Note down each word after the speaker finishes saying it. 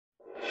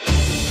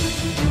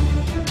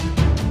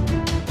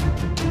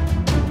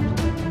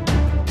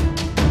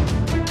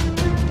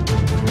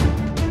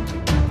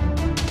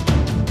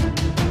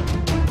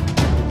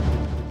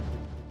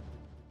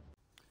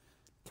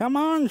Come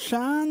on,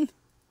 son.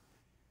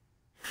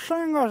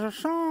 Sing us a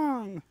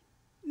song.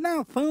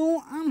 No,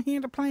 fool, I'm here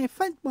to play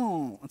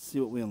football. Let's see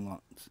what we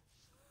unlocked.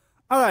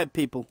 Alright,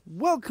 people,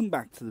 welcome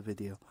back to the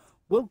video.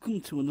 Welcome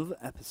to another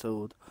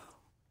episode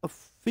of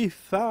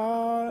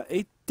FIFA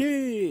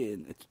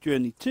 18. It's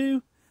Journey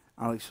 2.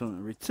 Alex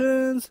Hunter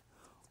returns.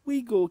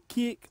 We go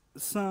kick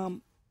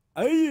some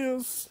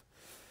ass.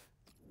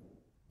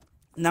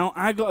 Now,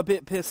 I got a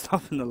bit pissed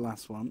off in the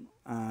last one,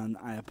 and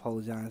I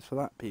apologise for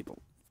that,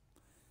 people.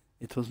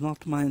 It was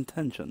not my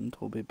intention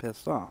to be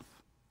pissed off.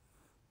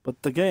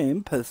 But the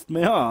game pissed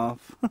me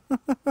off.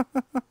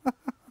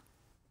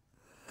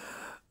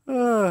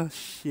 Oh,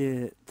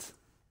 shit.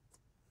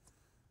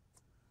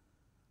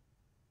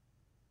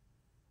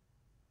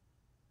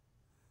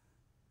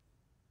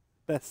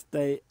 Best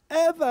day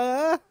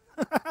ever.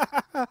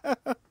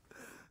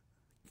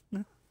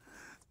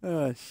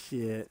 Oh,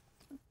 shit.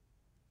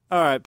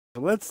 Alright,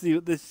 let's see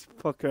what this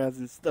fucker has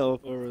in store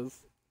for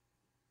us.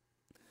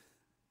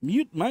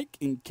 Mute mic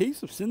in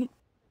case of cinema.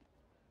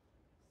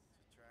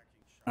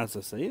 As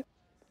I say it.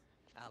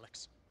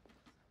 Alex.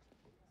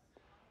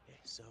 Okay,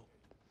 so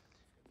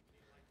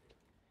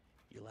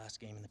your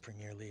last game in the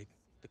Premier League,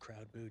 the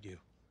crowd booed you.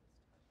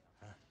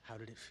 How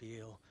did it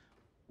feel?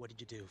 What did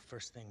you do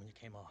first thing when you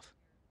came off?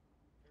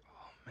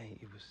 Oh, mate,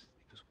 it was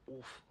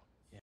awful.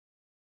 Yeah.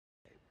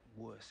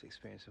 Worst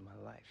experience of my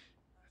life,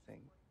 I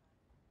think.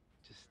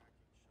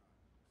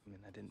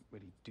 I didn't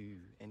really do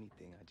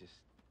anything. I just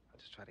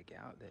tried to get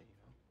out there, you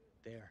know?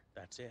 There,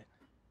 that's it.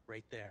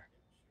 Right there.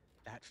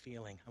 That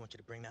feeling, I want you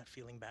to bring that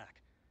feeling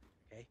back,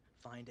 okay?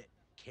 Find it,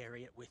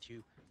 carry it with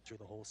you through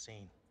the whole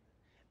scene.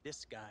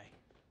 This guy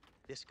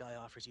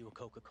offers you a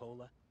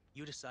Coca-Cola,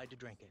 you decide to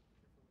drink it.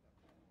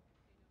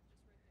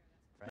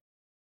 Right?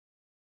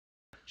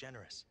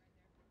 Generous.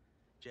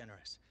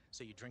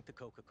 So you drink the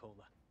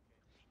Coca-Cola.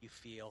 You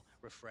feel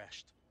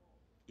refreshed.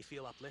 You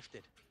feel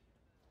uplifted.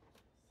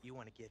 You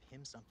want to give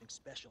him something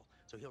special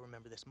so he'll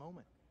remember this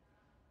moment.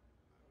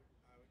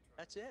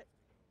 That's it.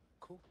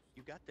 Cool.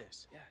 You got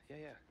this. Yeah.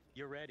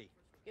 You're ready.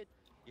 Good.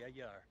 Yeah,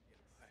 you are.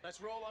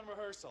 Let's roll on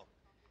rehearsal.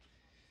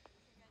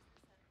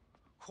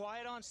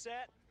 Quiet on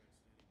set.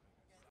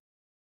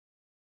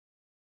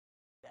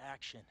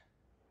 Action.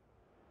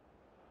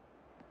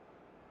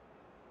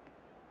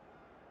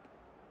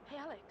 Hey,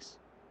 Alex.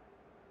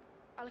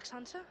 Alex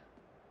Hunter?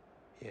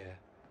 Yeah.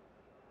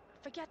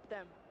 Forget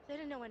them. They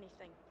don't know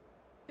anything.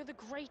 You're the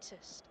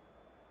greatest.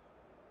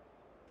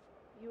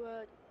 Do you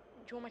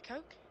want my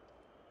Coke?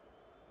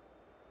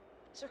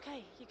 It's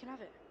okay. You can have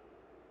it.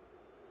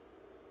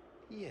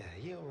 Yeah,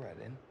 all right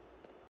then.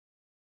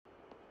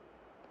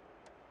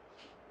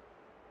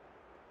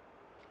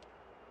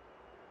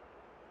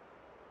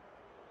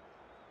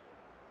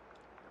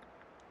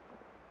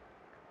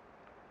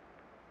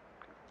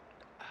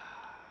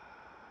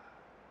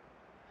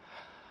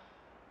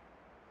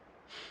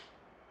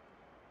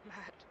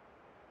 Matt,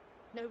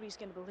 nobody's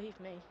gonna believe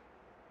me.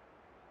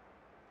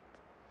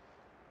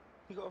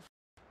 You got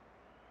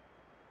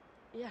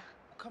Yeah.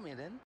 come here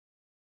then.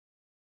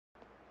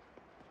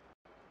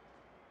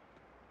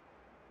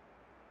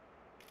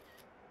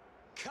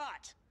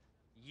 Cut!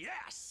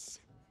 Yes!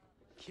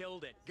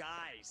 Killed it,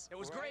 guys. It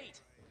was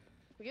great.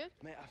 We good?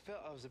 Mate, I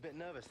felt I was a bit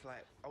nervous.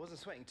 Like, I wasn't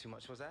sweating too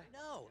much, was I?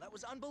 No, that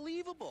was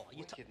unbelievable.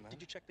 Wicked, man.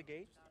 Did you check the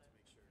gate?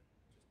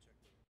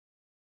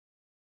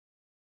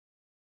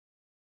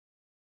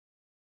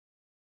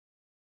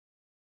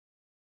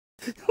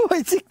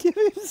 Why did you give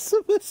him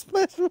some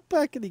special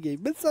back in the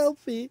game? A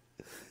selfie.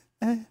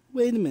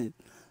 Wait a minute.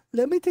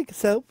 Let me take a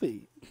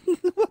selfie.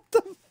 What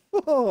the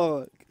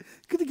fuck?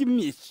 Could have given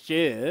me a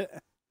shirt.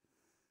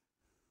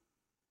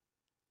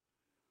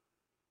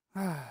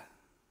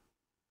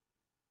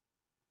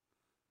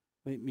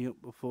 Wake me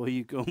up before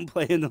you go and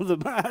play another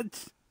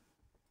match.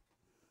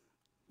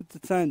 With the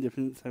time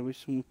difference, I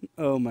wish someone...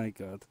 Oh my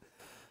god.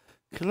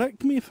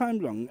 Correct me if I'm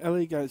wrong,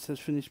 LA Guys has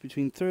finished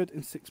between 3rd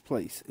and 6th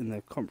place in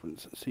their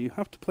conference, so you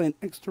have to play an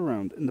extra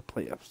round in the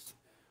playoffs,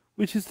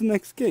 which is the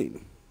next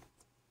game.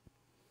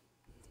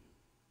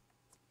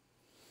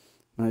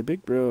 My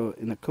big bro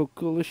in a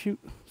Coca-Cola shoot.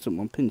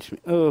 Someone pinched me.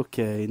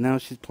 Okay, now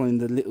she's playing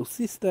the little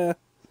sister.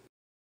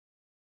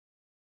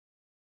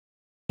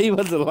 He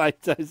was a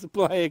lifetime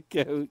supply of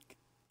Coke.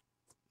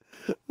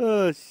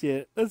 Oh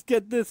shit. Let's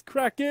get this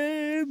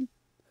cracking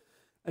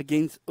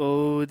against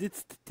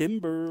it's the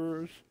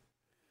Timbers.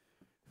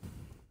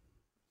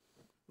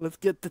 Let's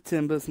get the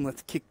Timbers and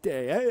let's kick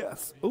their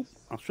ass. Oh,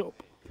 I'll show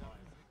up.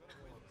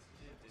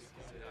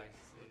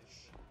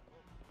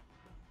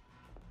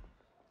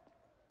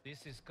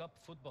 This is cup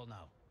football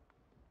now.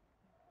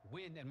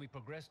 Win and we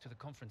progress to the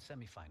conference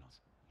semifinals.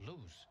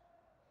 Lose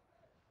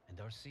and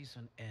our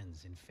season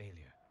ends in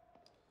failure.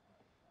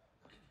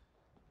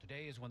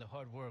 Today is when the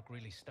hard work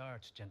really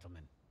starts,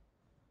 gentlemen.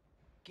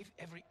 Give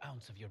every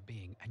ounce of your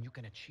being and you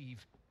can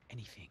achieve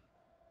anything.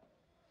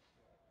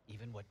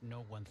 Even what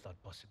no one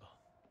thought possible.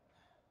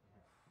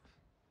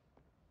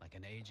 Like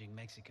an aging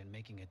Mexican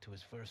making it to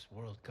his first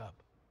World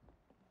Cup.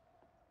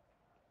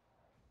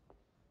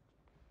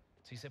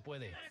 Si se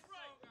puede.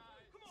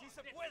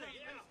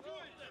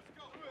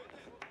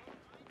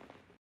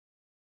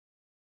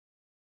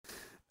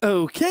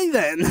 Okay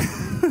then.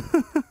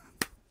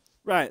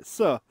 Right,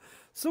 so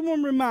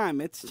someone remind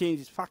me to change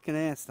his fucking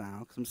hairstyle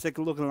because I'm sick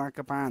of looking like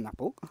a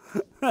pineapple.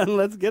 And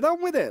let's get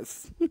on with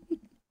this.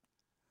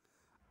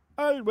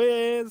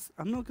 Always.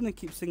 I'm not going to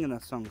keep singing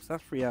that song because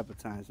that's free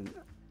advertising.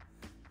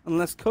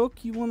 Unless,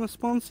 Coke, you want to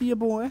sponsor your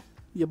boy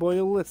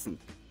will listen.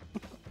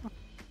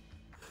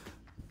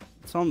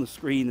 It's on the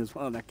screen as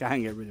well, and I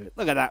can't get rid of it.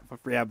 Look at that for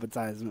free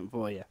advertisement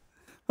for you.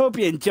 Hope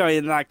you're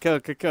enjoying that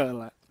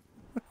Coca-Cola.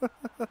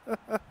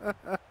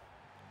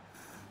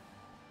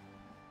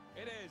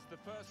 It is the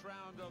first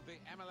round of the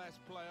MLS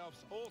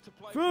playoffs. All to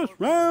play First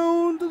for.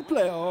 round of the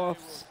Will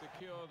playoffs.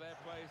 secure their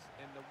place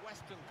in the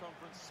Western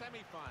Conference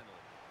semi-final.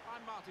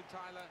 I'm Martin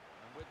Tyler,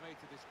 and with me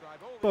to describe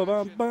all the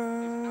action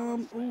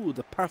Ba-bam-bam. is Alan Ooh,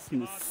 the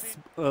passing is...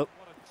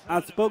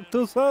 I spoke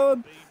too soon. I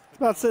was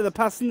about to say the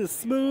passing is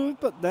smooth,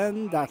 but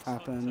then that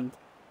happened.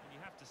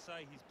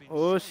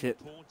 Oh, shit.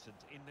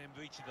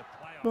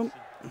 Boom.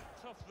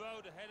 Tough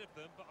road ahead of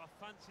them, but I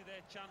fancy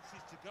their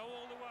chances to go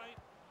all the way.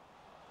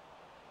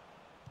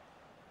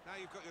 Now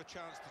you've got your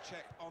chance to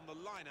check on the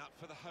lineup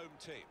for the home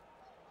team.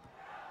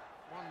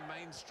 One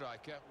main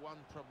striker, one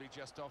probably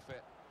just off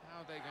it. How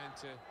are they going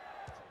to...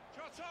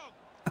 Shot on!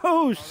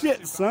 Oh,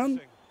 shit,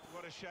 son.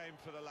 What a shame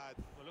for the lad.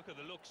 Well, look at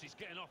the looks he's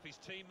getting off his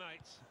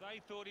teammates. They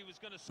thought he was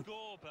going to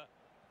score, but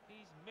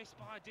he's missed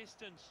by a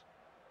distance.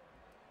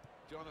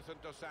 Jonathan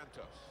Dos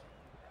Santos.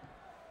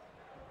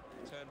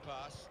 Turn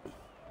pass.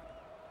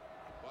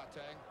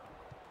 Boateng.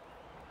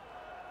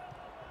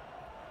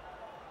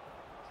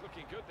 It's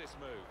looking good, this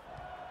move.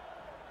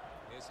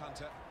 Here's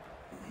Hunter.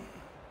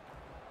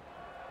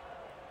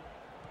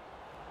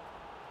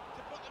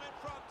 To put them in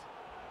front.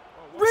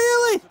 Oh,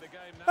 Really? to the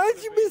game now.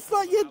 How'd you miss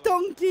that, you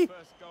donkey?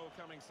 First goal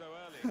coming so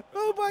early, but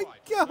Oh not my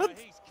quite. god. Well,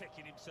 he's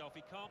kicking himself.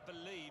 He can't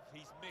believe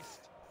he's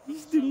missed. You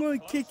should more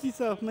kick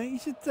yourself, mate. You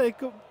should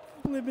take up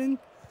flipping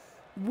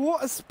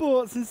water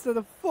sports instead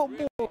of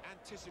football. Really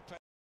anticipate.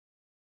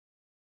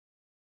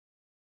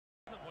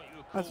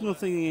 That's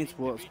nothing against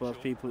water sports,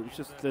 people. It was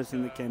just the first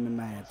thing that came in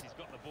my head. He's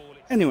got the ball,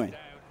 it's Anyway. down.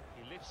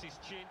 He lifts his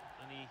chin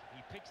and he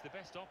picks the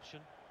best option.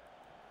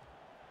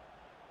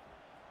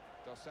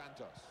 Dos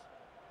Santos.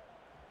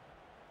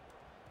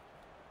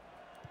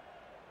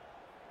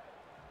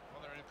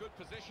 Well, they're in a good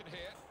position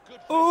here. Good.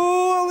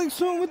 Oh, Alex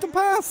Hunt with the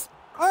pass.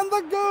 And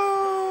the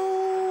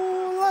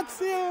goal!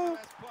 Lazio!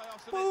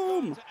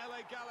 Boom!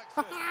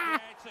 Yeah,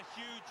 it's a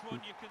huge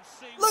one. You can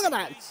see. Look at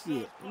that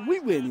shit. We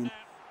winning.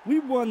 We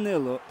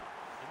 1-0 up.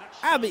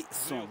 Abby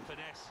Son.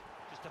 Finesse,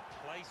 just to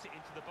place it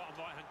into the bottom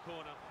right-hand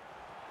corner.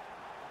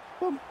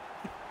 Boom.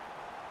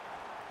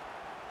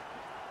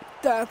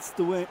 That's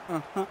the way.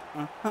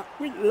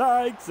 We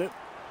likes it.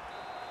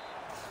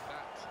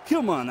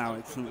 Come on,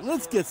 Alex.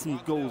 Let's get some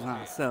goals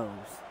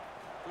ourselves.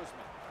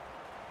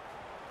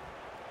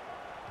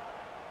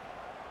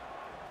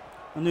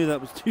 I knew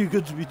that was too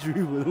good to be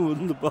true when I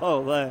wasn't the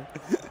ball there.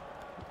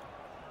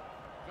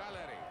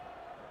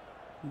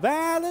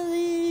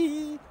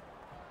 Valerie!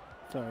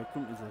 Sorry, I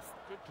couldn't resist.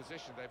 Good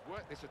position. They've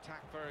worked this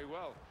attack very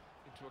well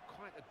into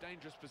quite a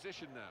dangerous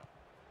position now.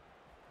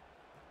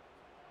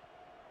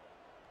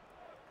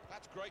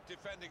 That's great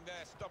defending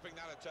there, stopping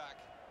that attack.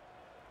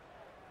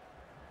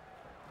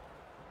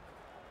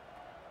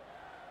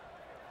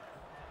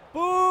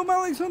 Boom!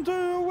 Alex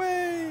Hunter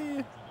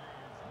away!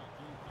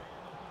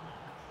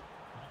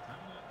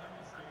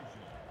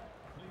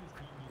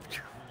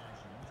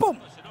 Boom!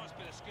 It's a nice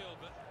bit of skill,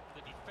 but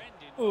the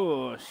defending.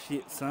 Oh,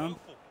 shit, son.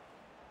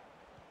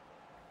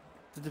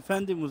 The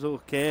defending was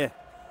okay.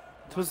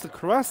 It was the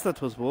cross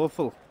that was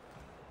woeful.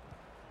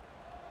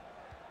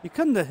 You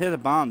couldn't have hit a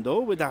barn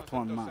door with that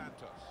one, man.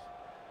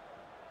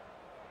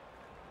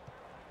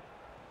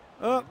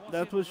 Oh,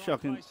 that was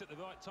shocking.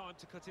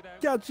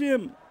 Catch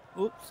him!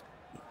 Oops.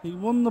 He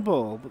won the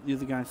ball, but the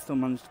other guy still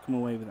managed to come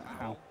away with it.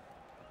 How?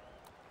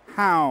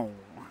 How?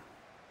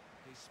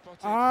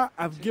 I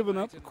have given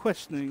up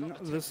questioning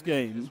this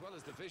game.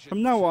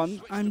 From now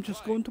on, I'm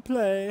just going to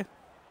play.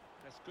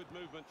 That's good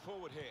movement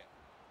forward here.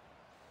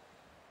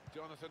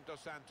 Jonathan Dos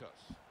Santos.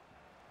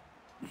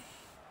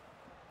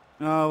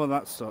 Oh, well,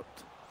 that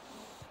sucked.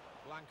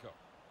 Blanco.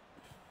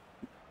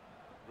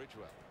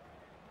 Ridgewell.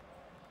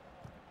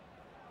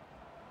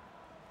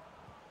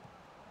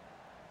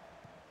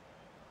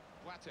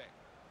 Boateng.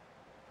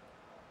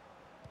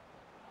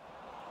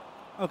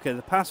 Okay,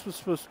 the pass was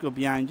supposed to go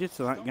behind you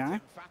to that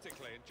guy.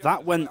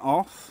 That went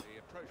off.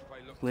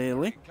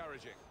 Clearly.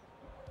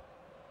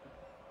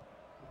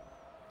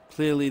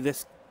 Clearly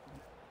this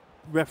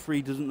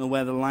referee doesn't know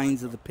where the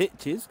lines of the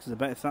pitch is, because I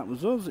bet if that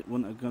was us, it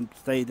wouldn't have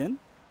stayed in.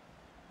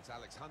 It's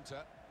Alex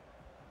Hunter.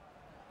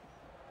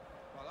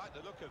 I like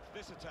the look of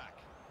this attack.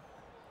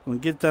 We'll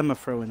give them a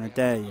throw in, I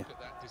dare you. Look at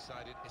that,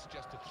 decided it's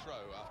just a throw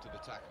after the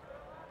tackle.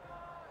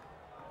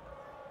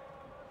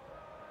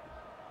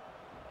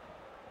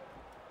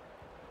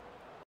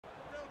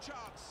 Real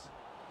chance.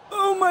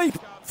 Oh my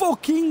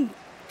fucking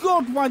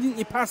god, why didn't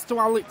you pass to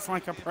Alex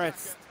like I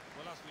pressed?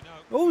 Well, as we know,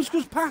 Always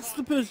goes past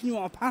the person you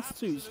want to pass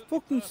to. It's Absolutely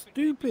fucking perfectly,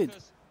 stupid.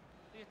 because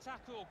the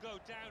attacker will go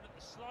down at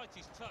the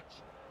slightest touch.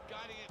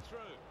 Guiding it through.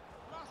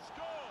 Must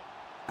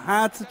score.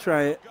 Hard to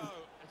try it. Go.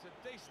 It's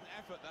a decent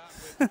effort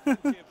that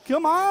with plenty of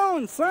Come speed.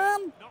 on,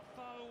 son. Not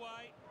far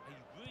away. He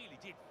really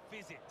did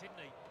fizz it, didn't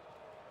he?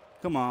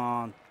 Come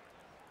on.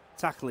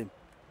 Tackle him.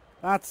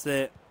 That's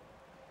it.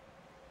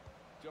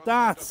 Johnson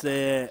That's got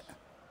it.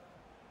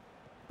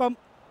 Bump.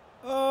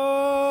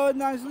 Oh,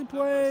 nicely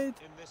played.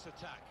 in this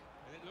attack,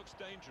 and it looks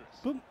dangerous.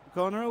 Boom.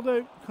 Corner will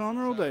do.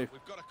 Corner will do.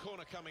 We've got a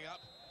corner coming up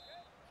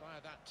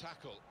via that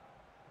tackle.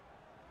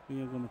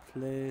 We are going to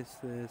place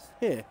this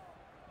here.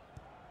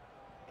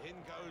 In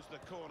goes the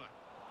corner.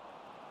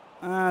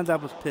 And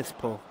that was piss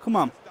poor. Come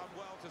on. Done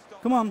well to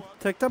stop Come on. that one.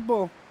 Take that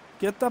ball.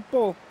 Get that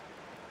ball.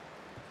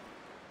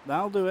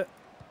 That'll do it.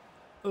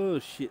 Oh,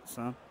 shit,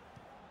 son.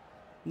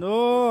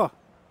 No.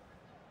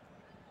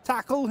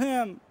 Tackle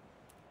him.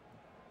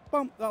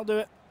 Bump. That'll do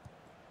it.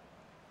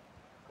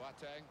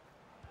 Boateng.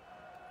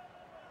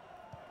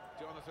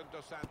 Jonathan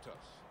Dos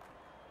Santos.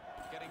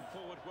 Getting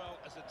forward well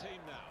as a team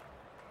now.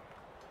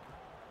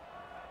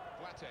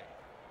 Boateng.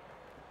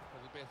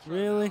 There'll be a throw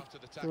Really? after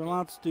the We're tackle.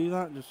 allowed to do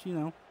that? Just, you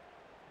know.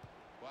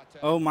 Boateng.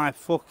 Oh, my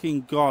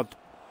fucking God.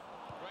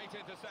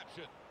 Great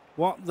interception.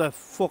 What the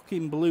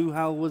fucking blue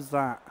hell was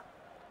that?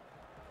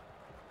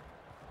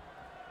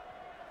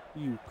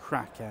 You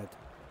crackhead.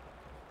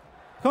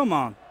 Come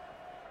on.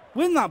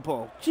 Win that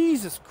ball.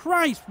 Jesus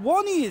Christ.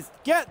 One is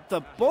get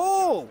the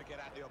ball. To get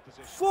at the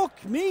opposition.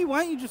 Fuck me.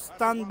 Why don't you just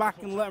stand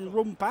back and let him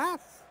run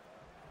past?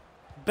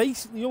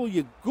 Basically all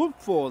you're good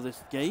for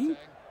this game. Boateng.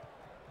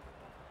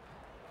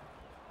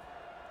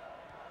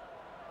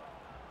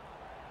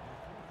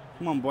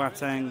 Come on, Really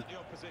Boateng. at the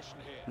opposition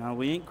here. Now,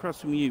 we ain't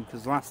crossing you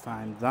because last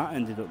time that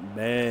ended up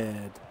bad.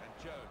 And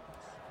Jones.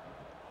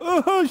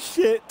 Oh,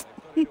 shit.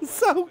 They've got it away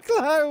So from the keeper.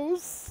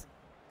 close.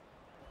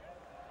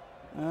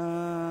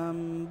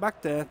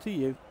 Back there to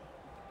you.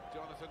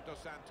 Jonathan Dos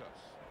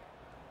Santos.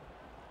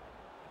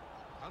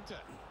 Hunter.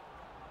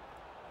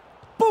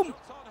 Boom.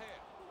 Shots on here.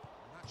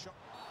 And that shot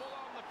full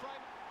on the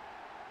front.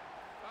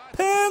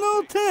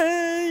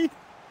 Penalty.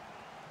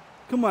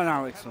 Come on,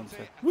 Alex Penalty.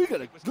 Hunter. I We think got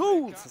a it was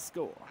goal clear to cut.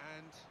 score.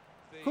 And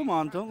the Come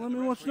on, fact don't that let the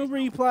me watch no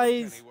referee's not booked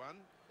replays. anyone,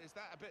 is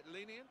that a bit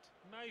lenient?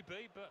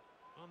 Maybe, but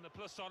on the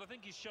plus side, I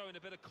think he's showing a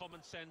bit of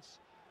common sense.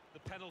 The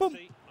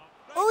penalty.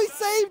 Oh, he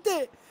saved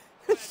it.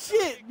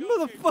 Shit,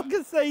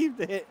 motherfucker saved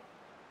it.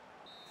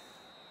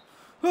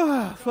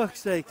 Oh, fuck's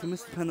sake, I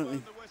missed the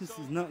penalty. This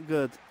is not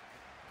good.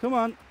 Come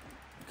on.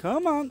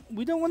 Come on.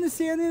 We don't want to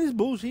see any of this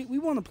bullshit. We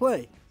want to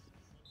play.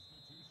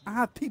 I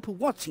have people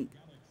watching.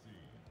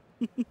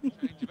 Change of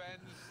ends. And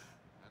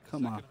the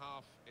Come on. second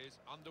half is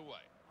underway.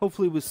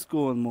 Hopefully we're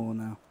scoring more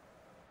now.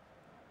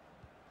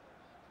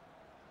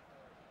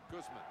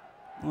 Guzman.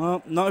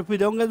 Well, not if we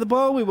don't get the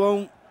ball, we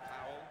won't.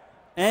 Powell.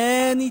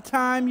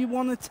 Anytime you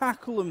want to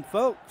tackle them,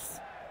 folks.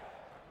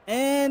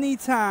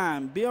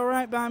 Anytime. Be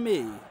alright by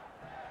me.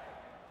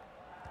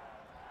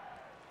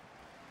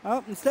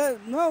 Oh,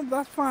 instead, no,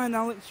 that's fine,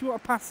 Alex. You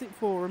want to pass it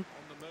for him.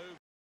 On the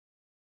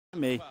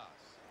move. Me. Pass.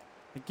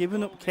 I've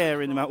given up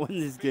caring about when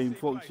this game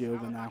fucks you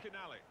over now.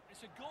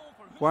 It's a goal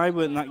for Why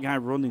weren't that guy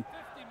running?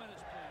 50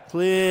 minutes, please.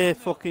 Clear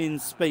fucking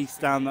space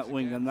down that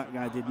wing and that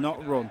guy did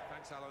not run.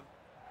 Thanks, Alan.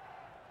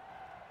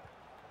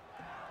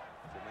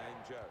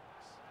 Jermaine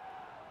Jones.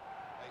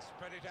 They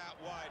spread it out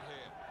wide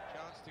here.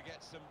 Chance to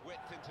get some width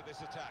into this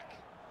attack.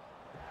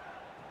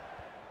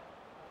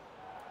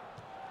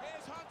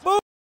 Here's Hunter. Boom!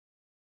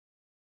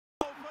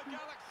 Goal for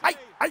Galaxy. Aye,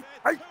 aye,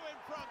 They're aye. two in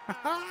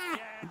front now.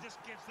 Yeah,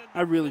 just gives them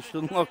I really the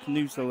should unlock a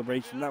new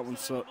celebration. That one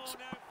sucks.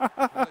 Well,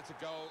 it's a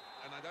goal,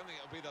 and I don't think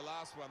it'll be the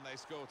last one they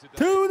score today. 2-0.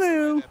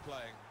 the way they're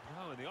playing.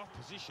 Oh, and the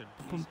opposition.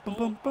 Bum is bum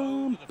all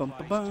bum over bum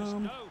the bum place. Just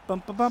bum no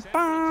bum bum bum semblance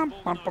bum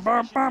of bum bum bum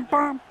organisation bum with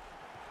them. bum.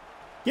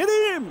 Get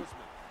him! Guzman.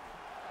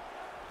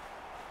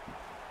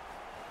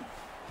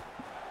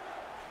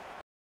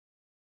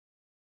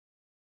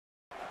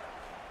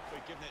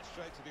 We've given it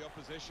straight to the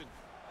opposition.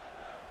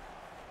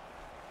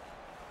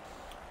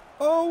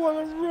 Oh, what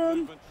a Good run!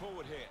 movement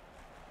forward here.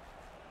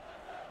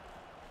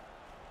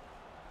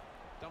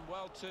 Done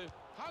well to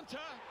Hunter.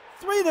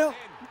 3-0. In.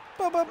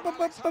 Bum bum bum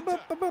bum bum bum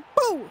bum bum.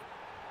 Boom!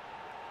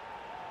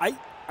 Aye,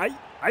 aye,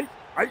 aye,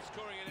 aye.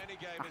 Scoring in any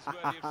game is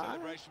worthy of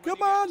celebration. Come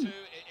when you on. get two,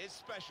 it is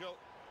special,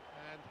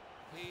 and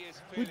he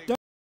is We feeling. done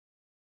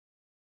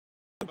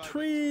the moment.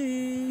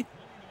 tree.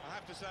 I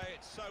have to say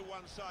it's so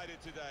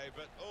one-sided today,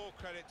 but all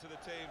credit to the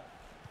team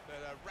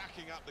that are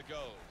racking up the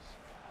goals.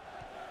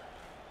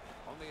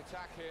 On the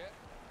attack here.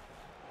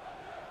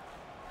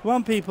 Come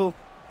on, people.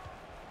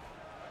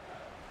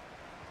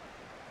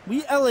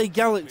 We LA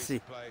Galaxy.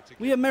 Piece of play to We keep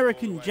the ball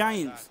American away like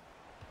Giants.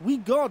 that. We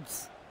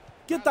gods.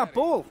 Get that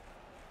ball.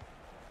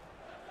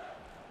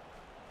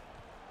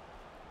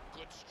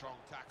 Good strong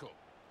tackle.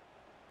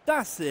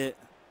 That's it.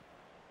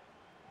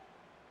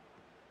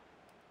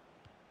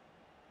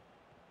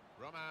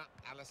 Romain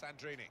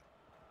Alessandrini.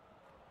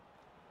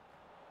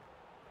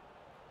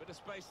 Bit of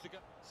space to go.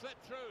 Slip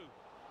through.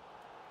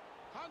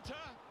 Hunter.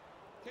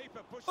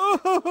 Keeper pushes it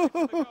away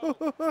from the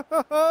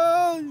goal.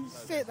 Oh,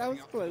 So shit, they're that was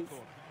setting up for the close.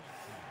 corner.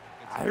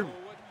 It's Ow. a forward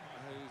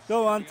who's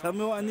Go on, giving tell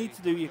me off what I need the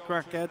to do, you goal to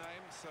his crackhead. name,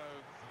 so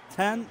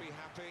 10, he'll be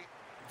happy.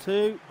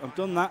 2, I've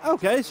done that.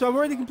 Okay, so I've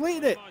already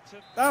completed it.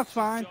 That's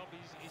fine.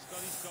 He's got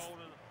his goal,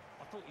 and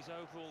I thought his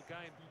overall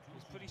game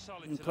was pretty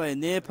solid And today. play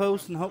near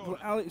post and hopefully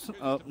Alex.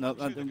 Oh, no,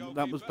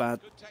 that was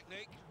bad. Good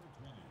technique.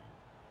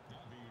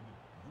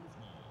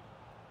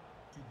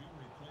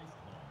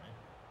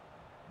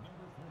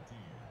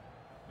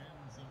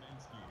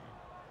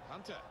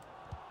 Hunter.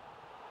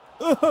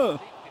 Oh,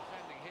 Deep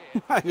defending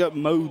here. I got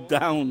mowed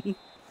down. Here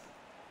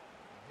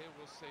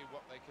we'll see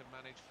what they can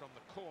manage from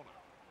the corner.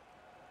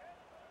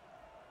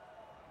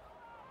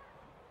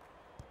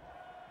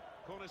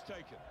 Corner's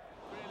taken.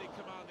 Really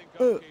commanding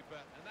goalkeeper,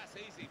 and that's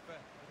easy for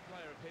a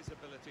player of his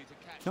ability to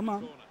catch Come the on.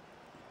 corner.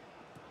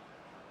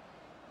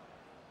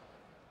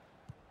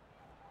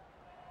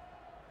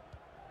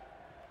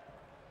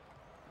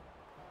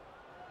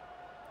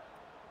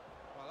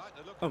 I like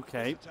the look of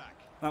Okay, this attack.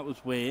 that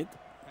was weird.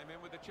 Came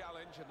in with the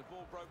challenge and the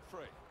ball broke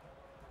free.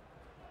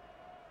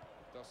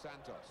 Dos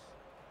Santos.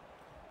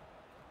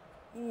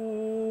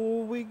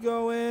 Oh, we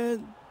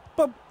going.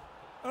 Bump.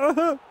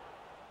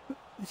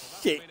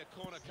 Shit. Been a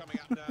corner coming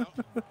up now.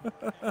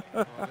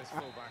 Well, this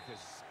fullback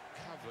has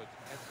covered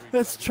every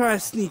Let's blade try a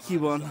of sneaky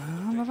the one.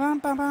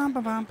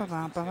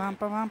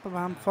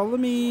 Follow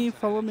me,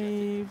 follow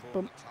me.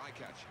 Bump.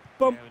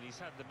 Bump. Yeah, and he's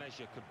had the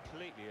measure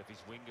completely of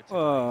his winger today.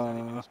 Oh. He's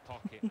had it in his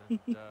pocket, and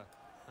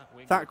that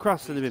winger That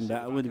cross would have been completely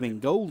better. saw Would have back been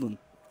at golden.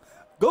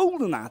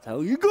 Golden, I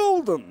tell you,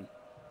 golden.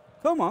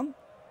 Come on.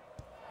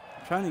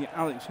 I'm trying to get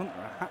Alex Hunter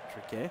a hat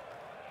trick here.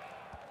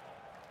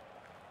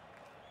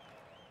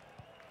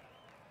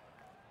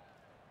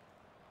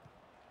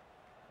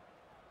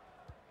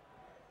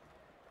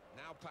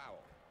 Now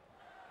Powell.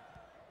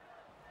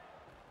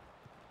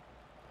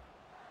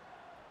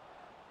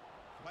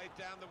 Played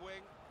down the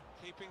wing,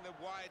 keeping the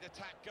wide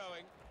attack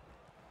going.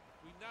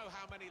 We know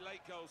how many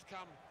late goals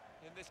come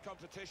in this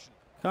competition.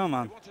 Come We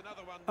on. want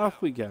another one Off now.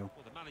 we go.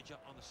 Well, the manager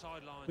on the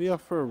sidelines. We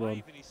off for a run.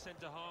 Waving his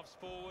centre halves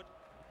forward.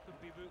 Could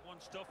be Route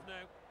 1 stuff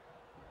now.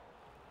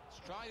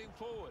 Striding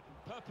forward,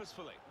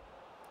 purposefully.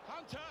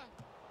 Hunter!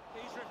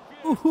 He's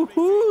refused Ooh, to be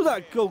beaten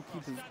that here.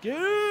 goalkeeper's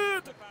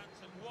good. The fans,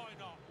 and why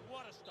not?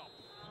 What a stop.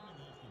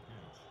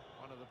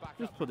 One of the backup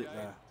Just put it again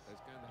there. is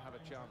going to have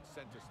a chance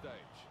centre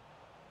stage.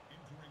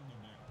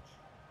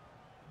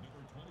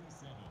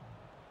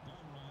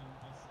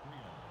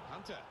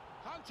 Hunter!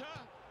 Hunter!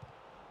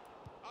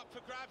 Up for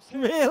grabs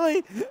here.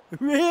 Really?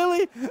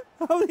 Really?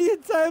 How many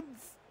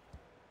attempts?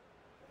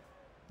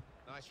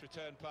 Nice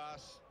return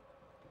pass.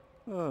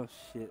 Oh,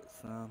 shit,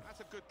 Sam.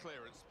 That's a good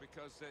clearance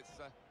because it's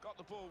got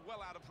the ball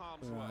well out of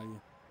harm's Where are way.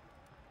 you?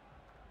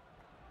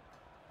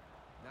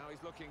 Now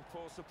he's looking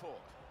for support.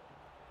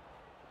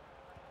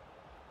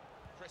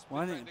 Crisp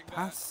Why didn't defending it there.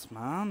 pass,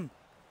 man?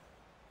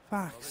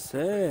 Well, Fuck's this could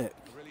be sake.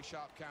 a really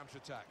sharp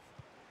counter-attack.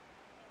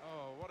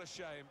 Oh, what a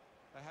shame.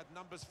 They had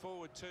numbers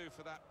forward too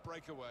for that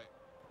breakaway.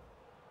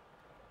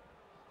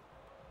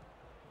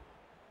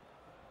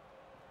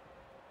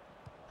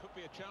 Could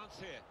be a chance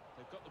here.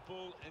 They've got the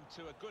ball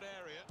into a good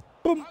area.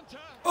 Boom. Hunter!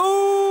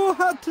 Oh,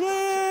 hat Such a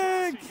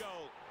classy trick!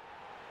 goal.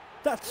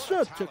 That's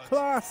What a such a talent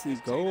classy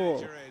this goal.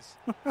 teenager is.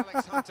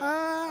 Alex Hunter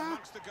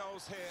amongst the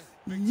goals here.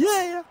 Big time.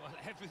 Yeah. Well,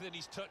 everything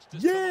he's touched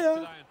has Yeah.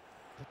 come up today,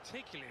 and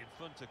particularly in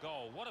front of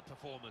goal. What a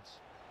performance.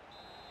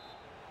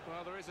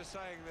 Well, there is a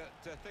saying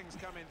that things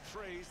come in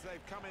threes.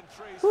 They've come in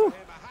threes Whew. for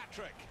him. A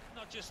hat-trick.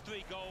 Not just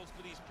 3 goals,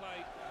 but he's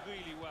played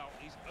really well.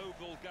 His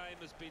overall game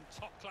has been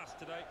top class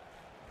today.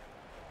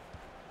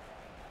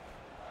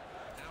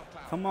 Now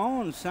Powell. Come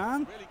on,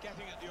 son. Really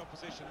getting at the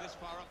opposition this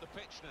far up the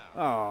pitch now.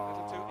 Oh. A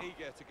little too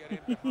eager to get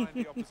in behind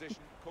the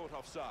opposition, caught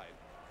offside.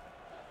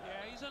 Yeah,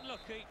 he's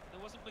unlucky. There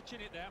wasn't much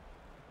in it there.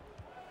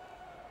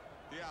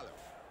 Diallo.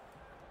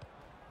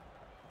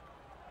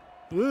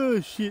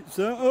 Oh, shit,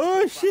 son.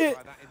 Oh, shit.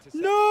 By that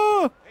interception.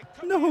 No. It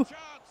could No. be a chance.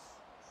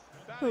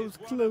 That is was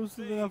one of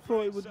closer the than I thought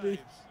great it would be.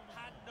 saves.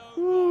 Had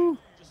no Ooh.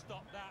 right to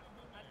stop that.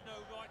 Had no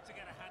right to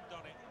get a hand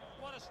on it.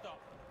 What a stop.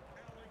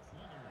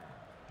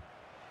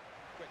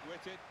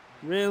 Quick-witted.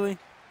 Really? in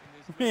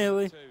his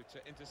Really? vision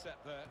to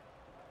intercept there.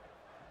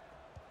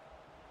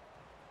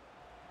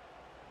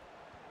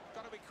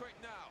 Got to be quick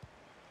now.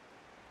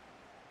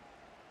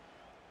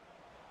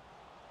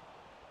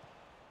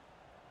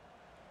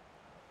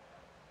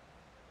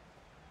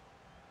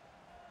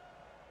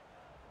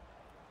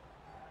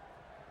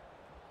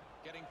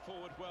 Getting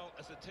forward well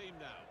as a team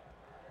now.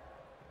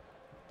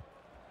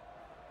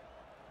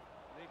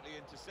 Neatly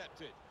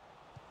intercepted.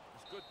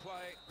 It's good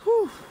play.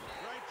 Whew.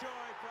 Great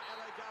joy for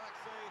LA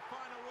Galaxy.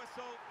 Final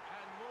whistle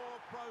and more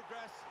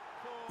progress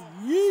for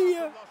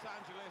Yeah. Los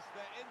Angeles.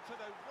 They're into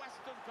the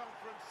Western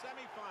Conference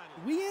semi-final.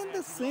 We in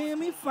the Yeah,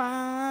 delighted.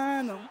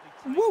 semi-final.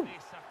 Certainly Woo. take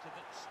this after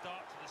the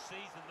start to the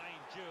season they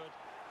endured,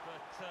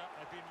 but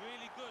they've been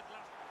really good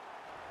last.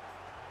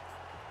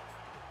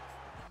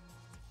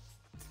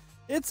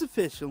 It's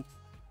official.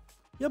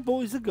 Your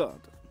boys are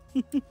God.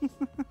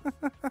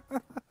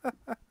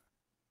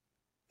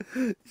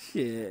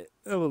 Shit,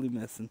 I'm only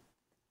messing.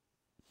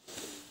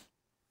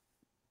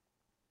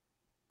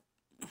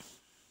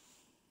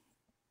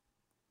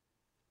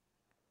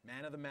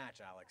 Man of the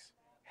match, Alex.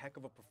 Heck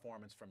of a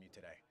performance from you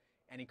today.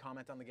 Any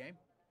comment on the game?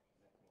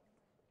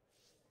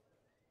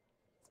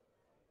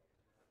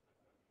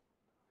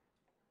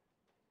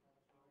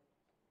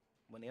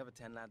 When the other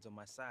 10 lads on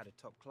my side are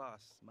top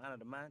class, man of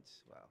the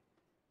match, well,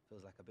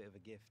 feels like a bit of a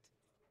gift.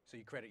 So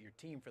you credit your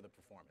team for the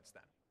performance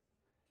then?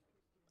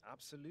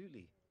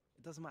 Absolutely.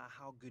 It doesn't matter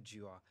how good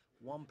you are.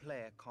 One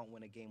player can't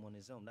win a game on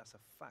his own. That's a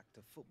fact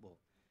of football.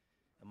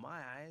 In my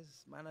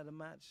eyes, man of the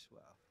match,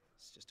 well,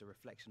 it's just a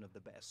reflection of the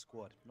better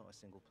squad, not a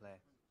single player.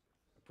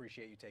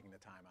 Appreciate you taking the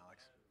time,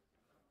 Alex.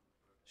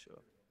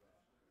 Sure.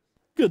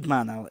 Good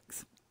man,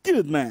 Alex.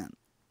 Good man.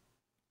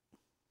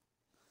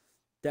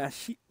 That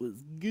shit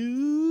was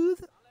good.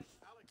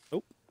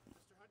 Oh.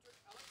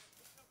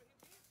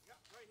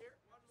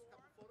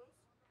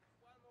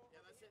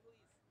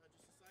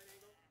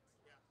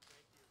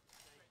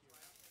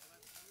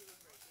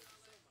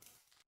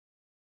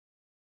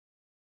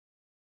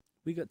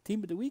 We got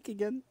Team of the Week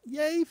again.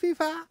 Yay,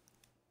 FIFA!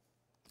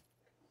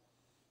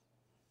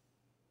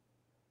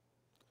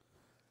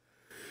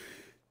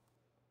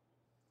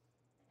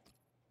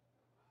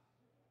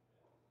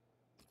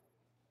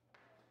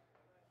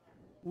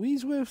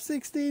 We's worth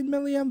 16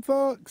 million,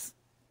 folks.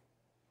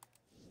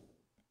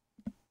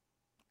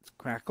 Let's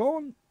crack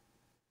on.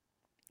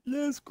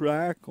 Let's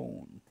crack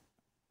on.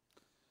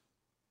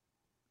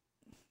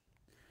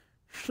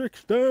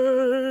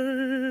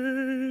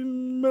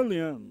 16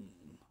 million.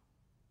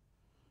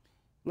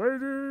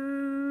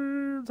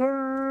 Ladies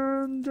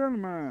and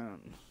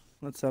gentlemen,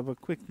 let's have a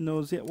quick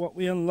nosy at what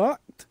we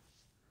unlocked.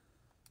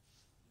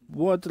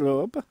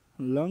 Wardrobe,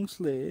 long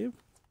sleeve,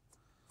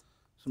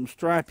 some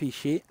stripy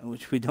shit,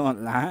 which we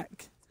don't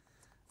like,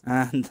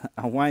 and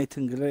a white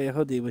and grey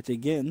hoodie, which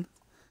again,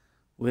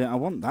 I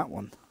want that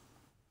one.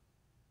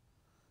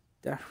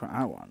 That's what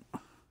I want.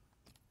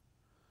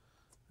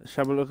 Let's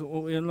have a look at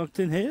what we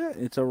unlocked in here.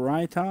 It's a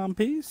right arm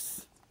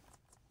piece.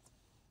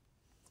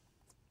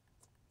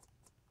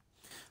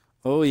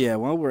 Oh yeah,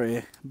 well we're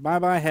here. Bye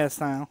bye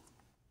hairstyle.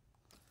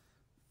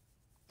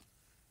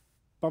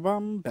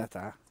 Ba-bum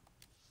better.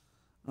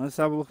 Let's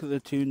have a look at the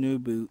two new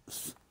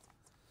boots.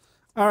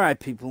 Alright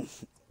people,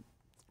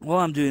 while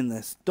I'm doing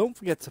this, don't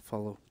forget to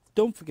follow.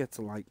 Don't forget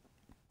to like.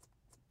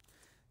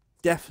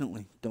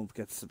 Definitely don't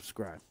forget to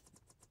subscribe.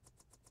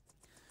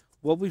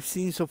 What we've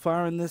seen so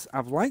far in this,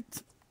 I've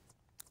liked.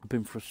 I've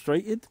been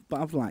frustrated,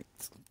 but I've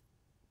liked.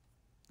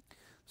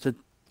 So,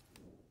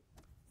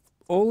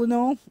 all in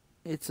all,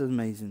 it's an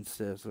amazing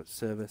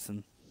service,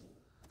 and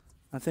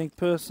I think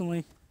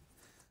personally,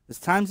 there's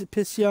times it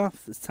pisses you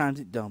off, there's times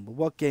it don't, but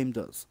what game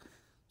does?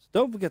 So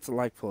don't forget to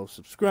like, follow,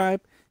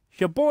 subscribe. It's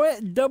your boy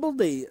Double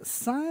D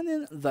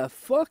signing the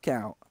fuck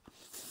out.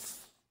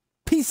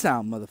 Peace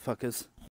out, motherfuckers.